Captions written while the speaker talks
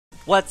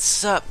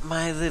What's up,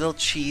 my little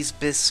cheese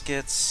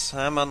biscuits?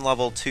 I'm on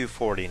level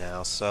 240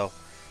 now, so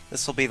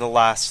this will be the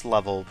last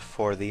level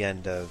before the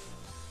end of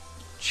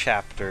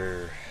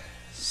chapter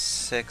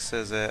 6,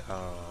 is it?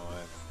 Oh,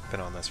 I've been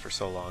on this for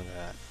so long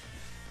that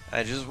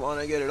I just want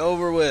to get it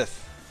over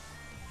with.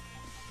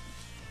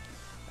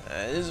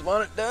 I just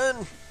want it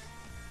done.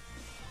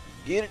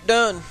 Get it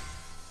done.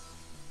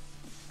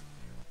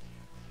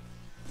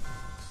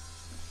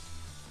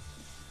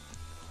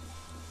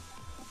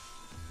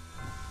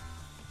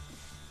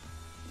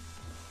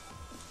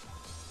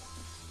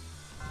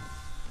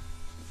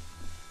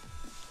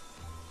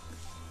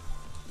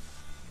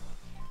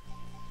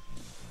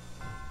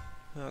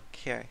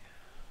 Okay.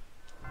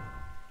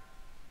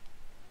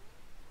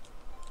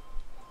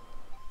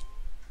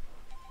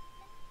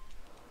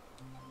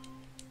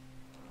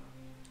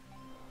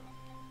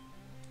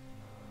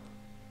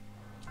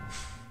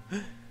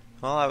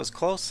 Well, I was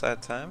close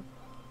that time.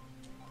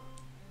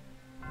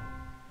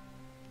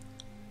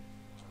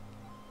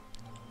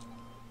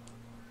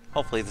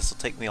 Hopefully this will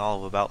take me all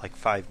of about like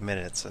 5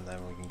 minutes and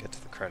then we can get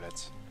to the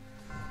credits.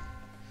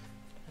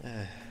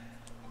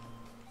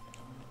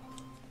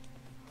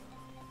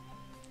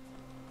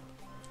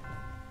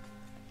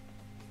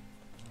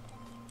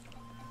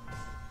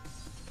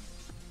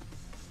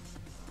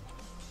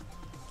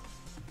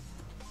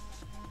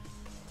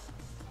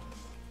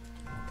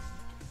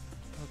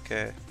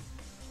 Okay.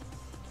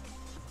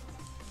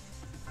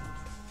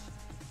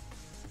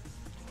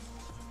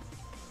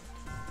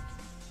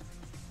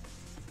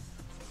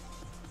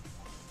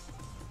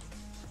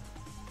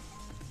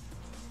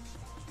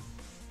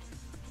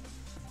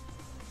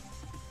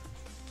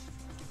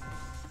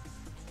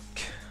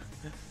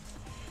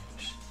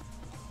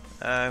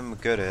 I'm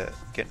good at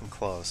getting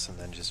close and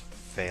then just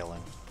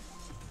failing.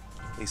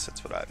 At least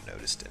that's what I've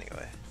noticed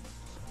anyway.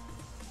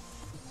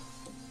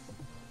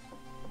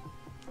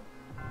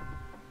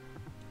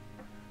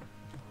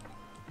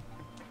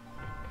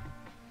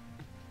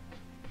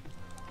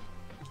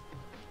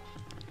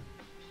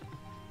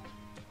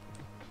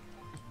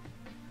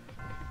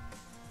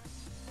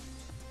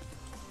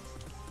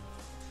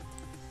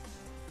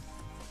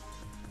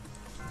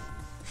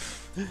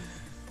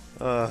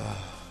 Ugh.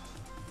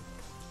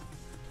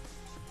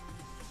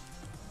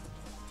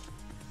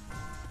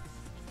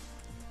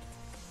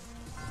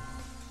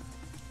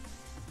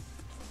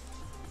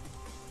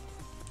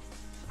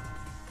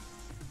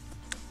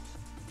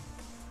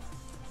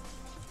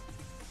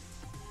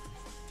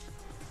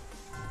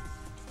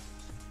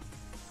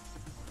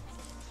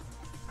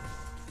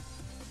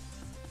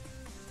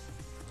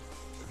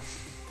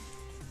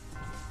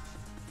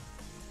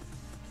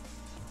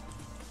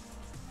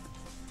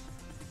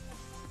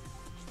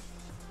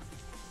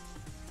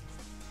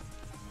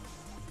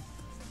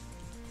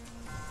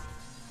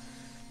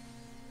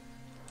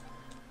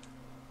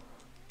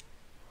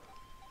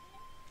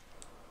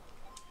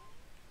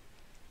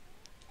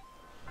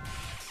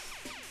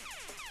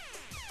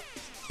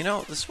 You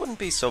know, this wouldn't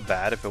be so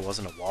bad if it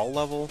wasn't a wall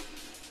level,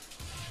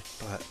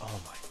 but oh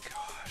my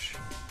gosh.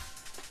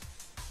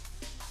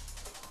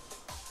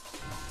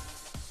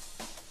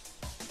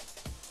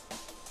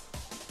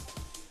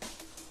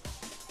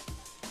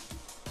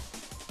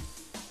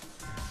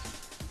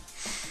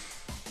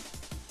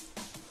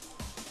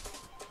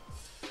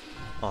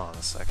 Hold on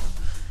a second.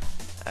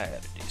 I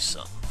gotta do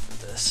something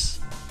for this.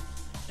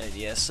 And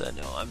yes, I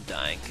know I'm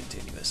dying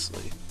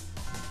continuously.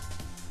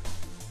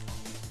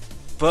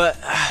 But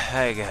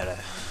I gotta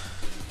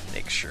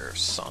make sure of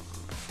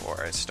something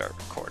before I start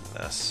recording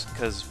this.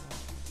 Because,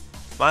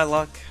 my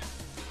luck,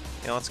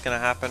 you know what's gonna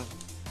happen?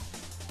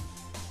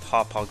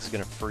 Hop Hog's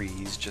gonna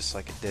freeze just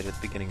like it did at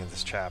the beginning of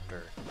this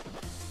chapter.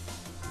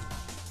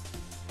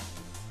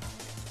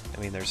 I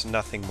mean, there's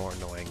nothing more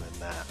annoying than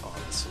that,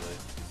 honestly.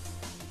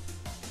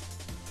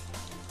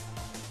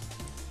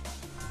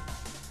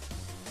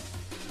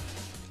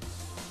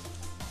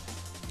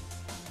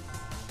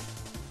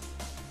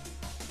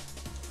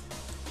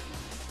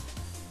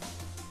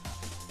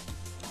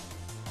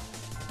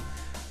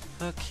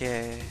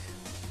 Okay.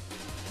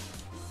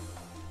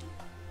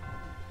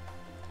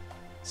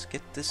 Let's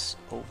get this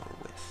over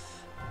with.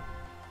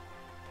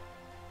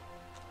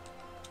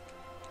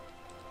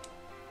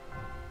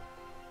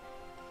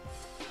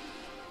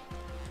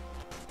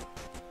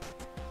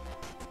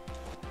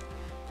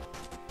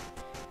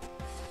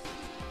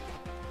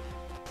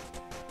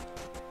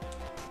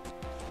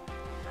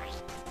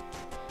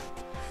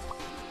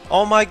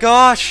 Oh my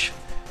gosh!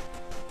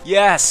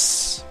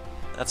 Yes!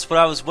 That's what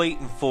I was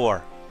waiting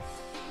for.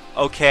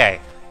 Okay.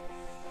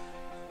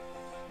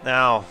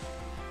 Now,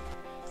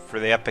 for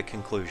the epic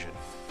conclusion.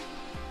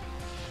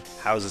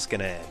 How's this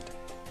gonna end?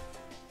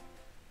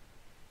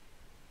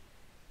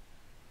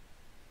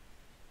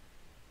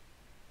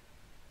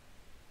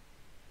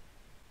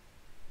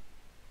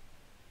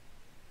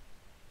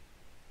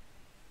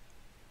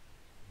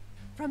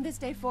 From this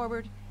day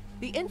forward,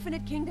 the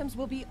infinite kingdoms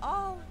will be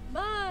all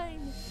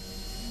mine.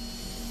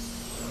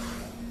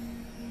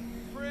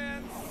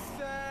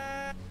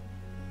 Princess!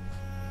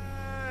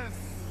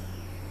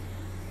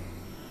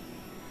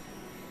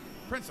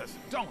 Princess,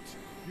 don't!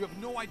 You have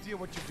no idea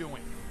what you're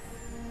doing.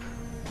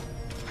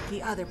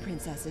 The other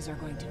princesses are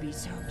going to be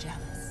so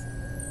jealous.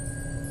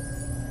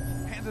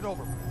 Hand it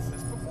over,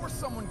 Princess, before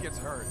someone gets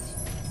hurt.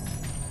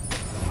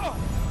 Oh.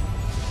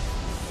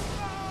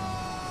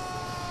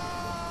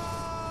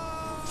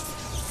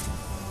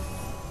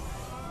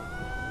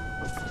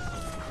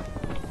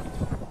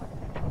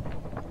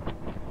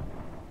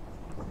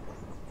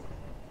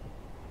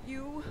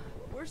 You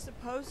were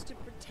supposed to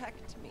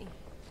protect me.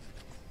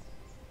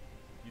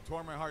 You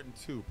tore my heart in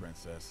two,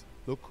 Princess.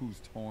 Look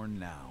who's torn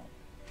now.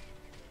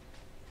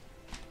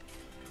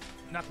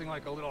 Nothing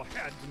like a little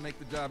head to make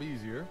the job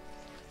easier.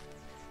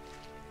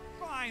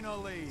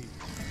 Finally!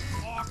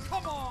 Oh,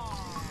 come on!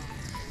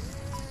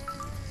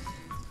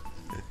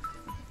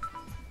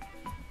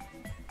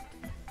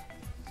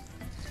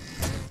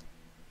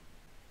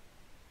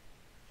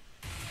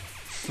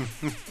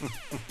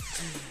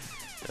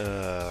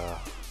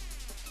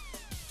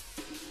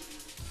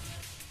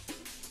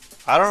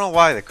 I don't know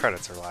why the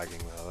credits are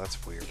lagging though,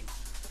 that's weird.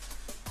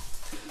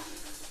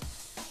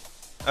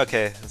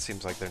 Okay, it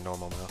seems like they're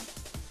normal now.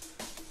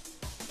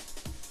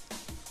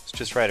 It's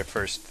just right at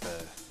first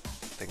the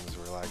things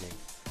were lagging.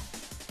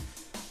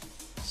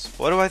 So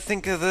what do I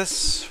think of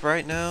this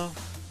right now?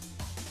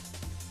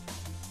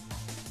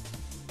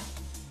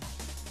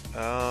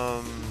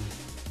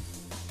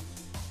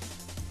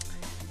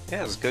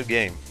 Yeah, it's a good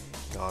game,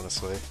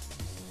 honestly.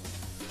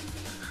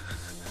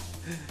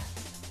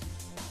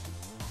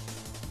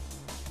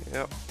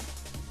 Yep.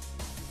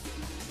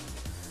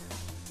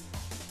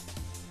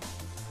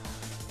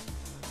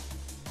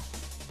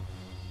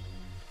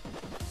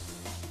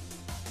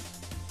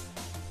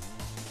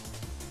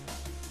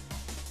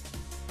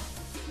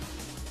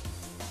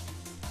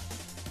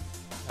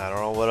 I don't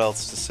know what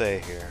else to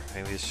say here.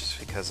 Maybe it's just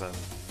because I'm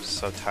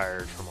so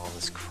tired from all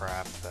this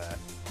crap that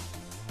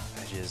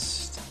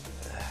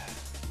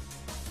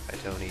I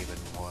don't even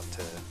want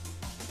to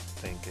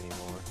think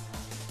anymore.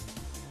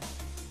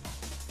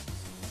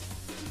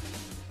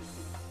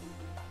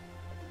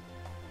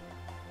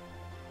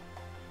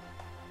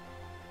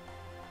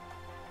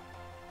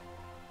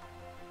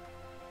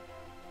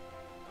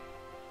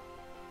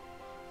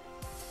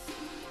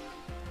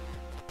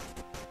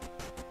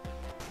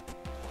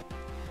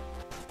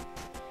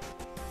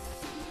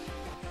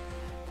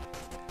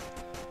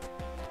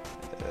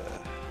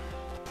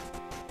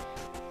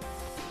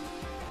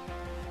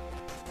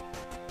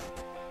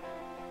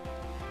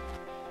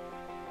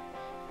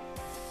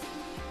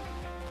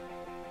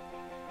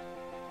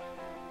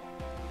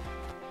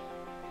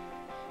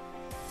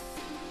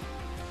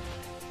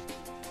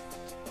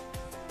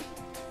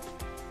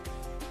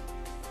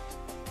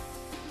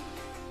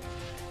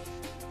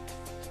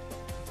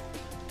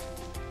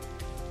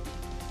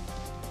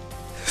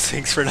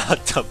 Thanks for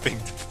not dumping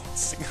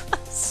divorcing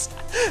us.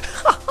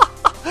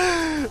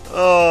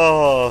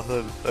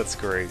 Oh, that's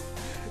great.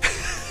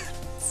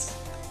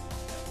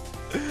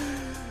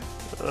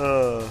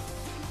 Look,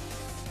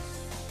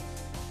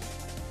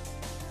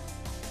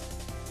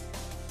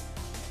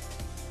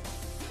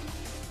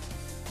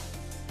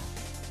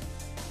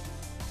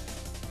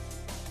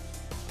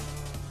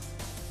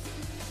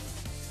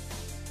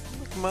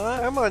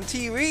 I'm on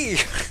TV.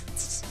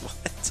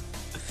 What?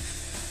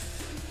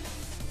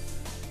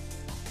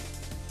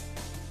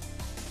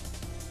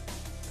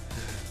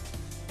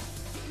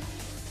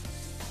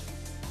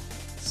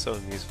 So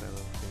amused by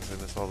little things.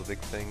 I miss all the big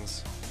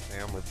things.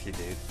 Hey, I'm with you,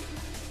 dude.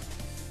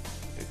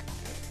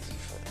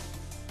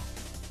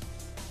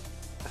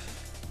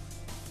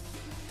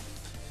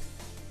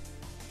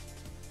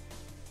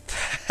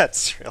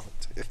 That's real,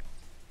 dude.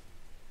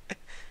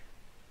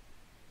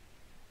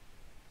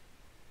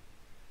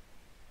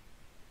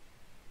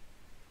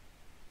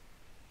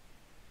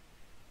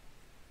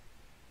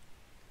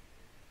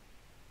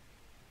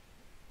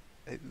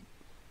 I'd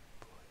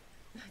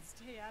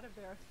stay out of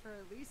there for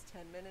at least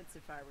 10 minutes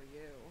if I were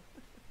you.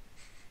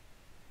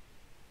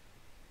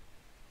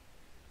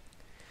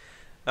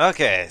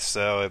 Okay,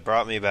 so it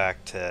brought me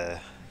back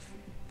to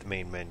the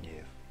main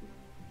menu.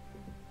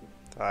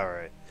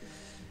 Alright.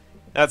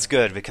 That's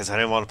good, because I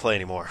didn't want to play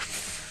anymore.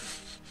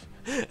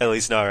 At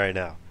least not right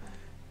now.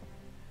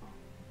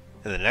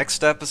 In the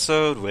next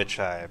episode, which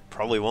I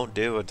probably won't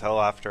do until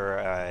after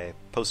I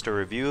post a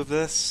review of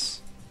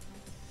this,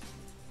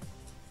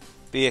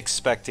 be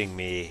expecting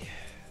me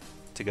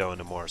to go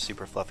into more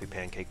super fluffy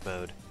pancake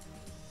mode,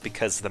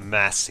 because the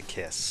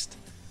masochist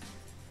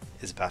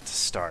is about to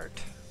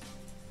start.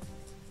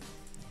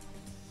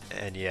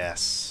 And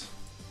yes,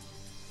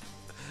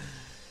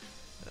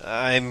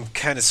 I'm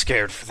kind of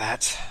scared for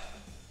that.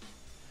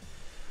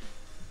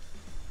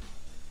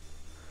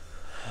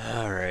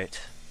 Alright.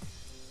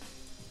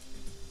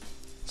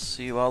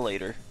 See you all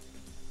later.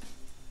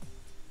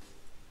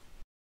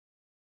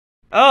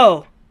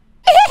 Oh,